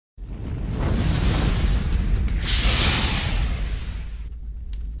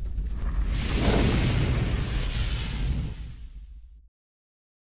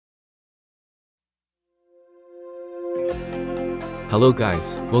Hello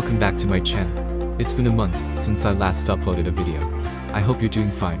guys, welcome back to my channel. It's been a month since I last uploaded a video. I hope you're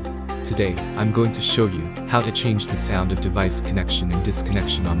doing fine. Today, I'm going to show you how to change the sound of device connection and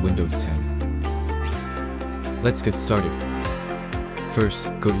disconnection on Windows 10. Let's get started. First,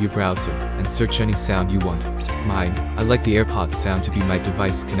 go to your browser and search any sound you want. Mine, I like the AirPods sound to be my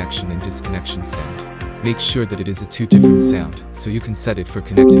device connection and disconnection sound. Make sure that it is a two different sound, so you can set it for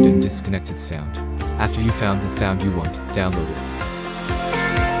connected and disconnected sound. After you found the sound you want, download it.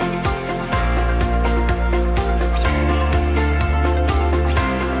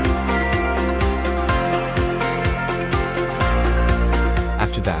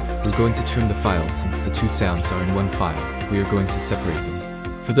 After that, we're going to trim the files since the two sounds are in one file. We are going to separate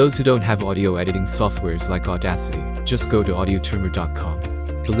them. For those who don't have audio editing softwares like Audacity, just go to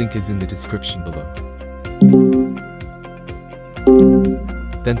audiotrimmer.com. The link is in the description below.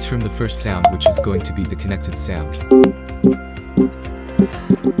 Then trim the first sound, which is going to be the connected sound.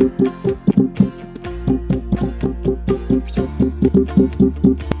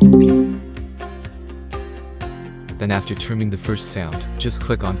 Then after trimming the first sound, just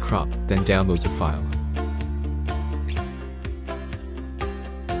click on crop, then download the file.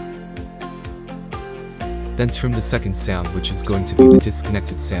 Then trim the second sound, which is going to be the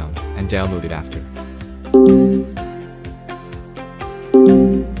disconnected sound, and download it after.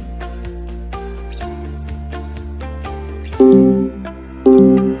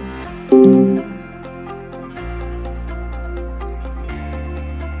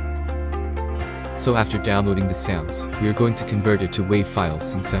 So after downloading the sounds, we are going to convert it to WAV files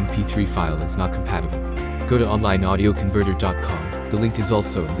since MP3 file is not compatible. Go to onlineaudioconverter.com, the link is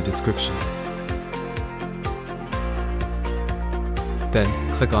also in the description. Then,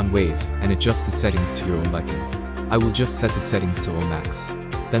 click on WAV, and adjust the settings to your own liking. I will just set the settings to all max.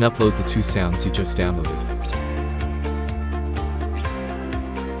 Then upload the two sounds you just downloaded.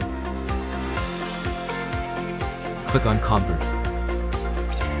 Click on Convert.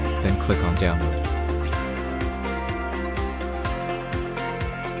 Then click on Download.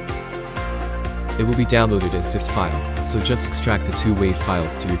 It will be downloaded as zip file, so just extract the two WAV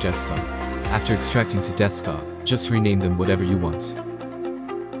files to your desktop. After extracting to desktop, just rename them whatever you want.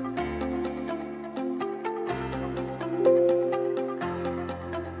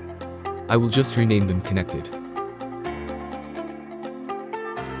 I will just rename them Connected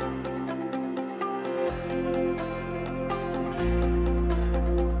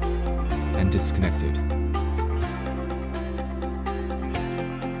and Disconnected.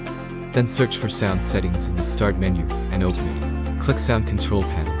 Then search for sound settings in the Start menu and open it. Click Sound Control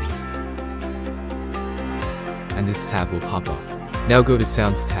Panel, and this tab will pop up. Now go to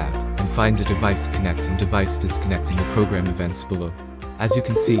Sounds tab and find the Device Connect and Device Disconnect in the Program Events below. As you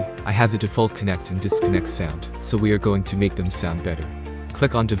can see, I have the default connect and disconnect sound, so we are going to make them sound better.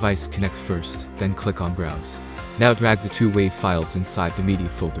 Click on Device Connect first, then click on Browse. Now drag the two WAV files inside the Media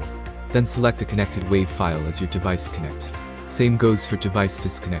folder. Then select the connected WAV file as your Device Connect. Same goes for Device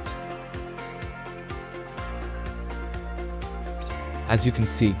Disconnect. As you can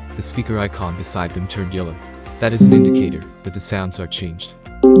see, the speaker icon beside them turned yellow. That is an indicator that the sounds are changed.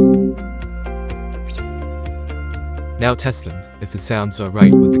 Now test them, if the sounds are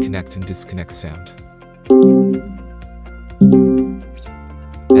right with the connect and disconnect sound.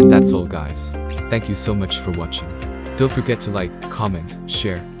 And that's all guys. Thank you so much for watching. Don't forget to like, comment,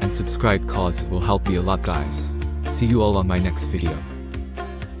 share, and subscribe cause it will help me a lot guys. See you all on my next video.